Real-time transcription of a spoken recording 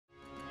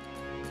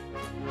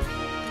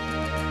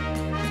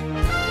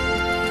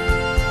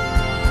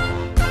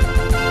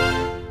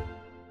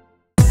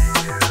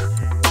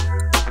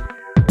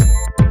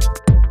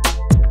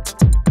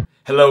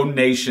Hello,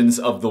 nations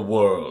of the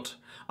world.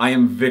 I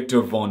am Victor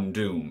Von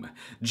Doom,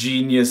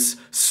 genius,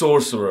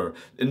 sorcerer,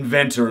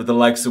 inventor the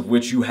likes of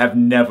which you have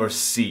never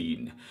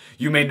seen.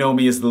 You may know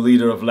me as the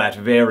leader of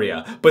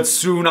Latveria, but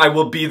soon I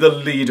will be the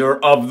leader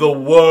of the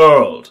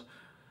world.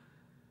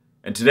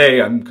 And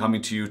today I'm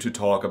coming to you to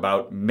talk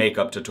about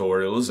makeup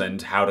tutorials and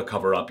how to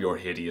cover up your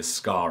hideous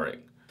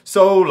scarring.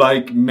 So,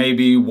 like,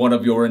 maybe one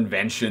of your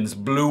inventions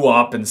blew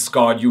up and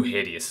scarred you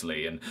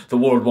hideously, and the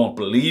world won't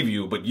believe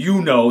you, but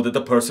you know that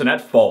the person at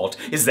fault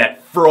is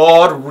that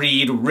fraud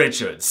Reed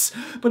Richards.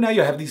 But now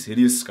you have these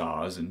hideous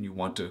scars, and you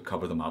want to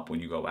cover them up when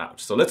you go out.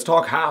 So let's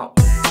talk how.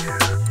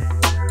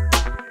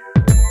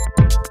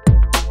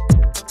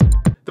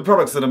 The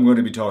products that I'm going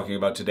to be talking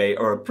about today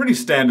are a pretty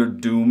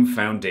standard Doom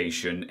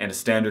foundation and a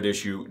standard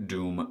issue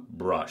Doom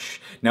brush.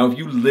 Now, if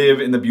you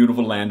live in the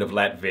beautiful land of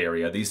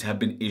Latveria, these have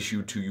been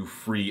issued to you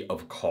free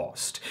of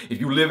cost. If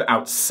you live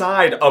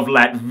outside of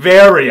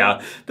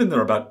Latveria, then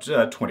they're about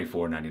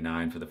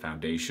 $24.99 for the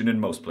foundation in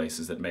most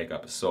places that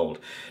makeup is sold.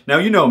 Now,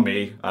 you know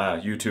me,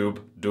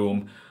 YouTube,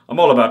 Doom, I'm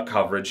all about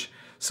coverage.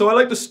 So I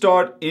like to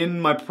start in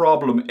my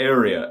problem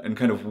area and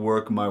kind of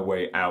work my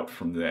way out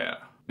from there.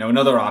 Now,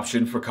 another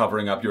option for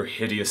covering up your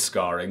hideous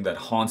scarring that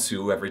haunts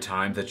you every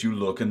time that you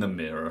look in the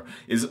mirror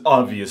is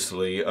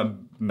obviously a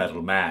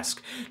metal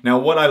mask. Now,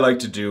 what I like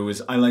to do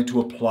is I like to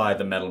apply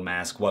the metal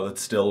mask while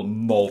it's still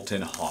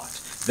molten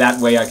hot.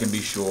 That way I can be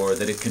sure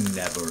that it can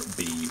never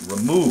be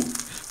removed.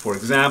 For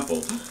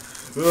example,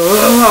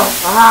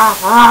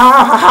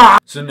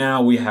 so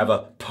now we have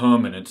a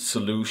permanent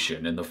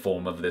solution in the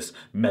form of this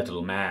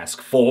metal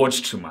mask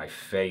forged to my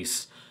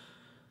face.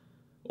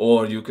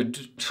 Or you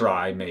could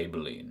try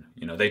Maybelline.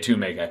 You know, they too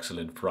make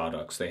excellent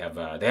products. They have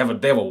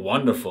a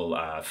wonderful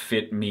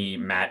Fit Me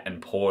Matte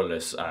and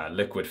Poreless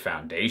liquid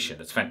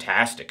foundation. It's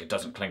fantastic. It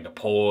doesn't cling to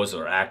pores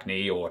or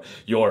acne or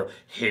your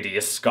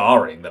hideous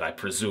scarring that I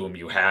presume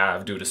you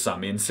have due to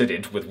some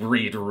incident with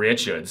Reed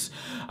Richards.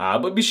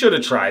 But be sure to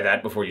try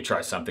that before you try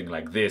something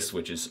like this,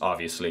 which is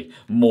obviously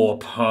more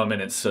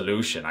permanent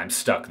solution. I'm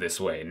stuck this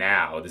way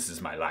now. This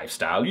is my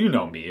lifestyle. You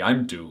know me.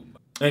 I'm Doom.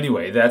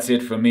 Anyway, that's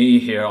it for me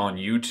here on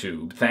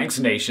YouTube. Thanks,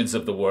 nations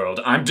of the world.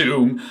 I'm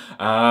Doom.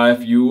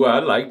 If you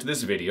liked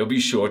this video, be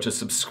sure to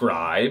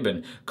subscribe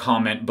and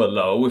comment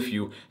below if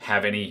you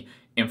have any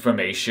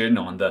information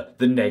on the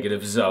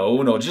negative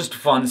zone or just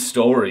fun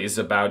stories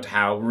about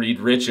how Reed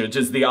Richards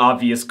is the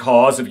obvious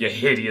cause of your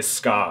hideous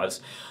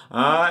scars.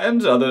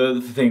 And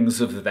other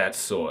things of that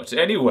sort.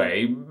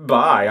 Anyway,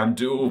 bye, I'm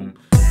Doom.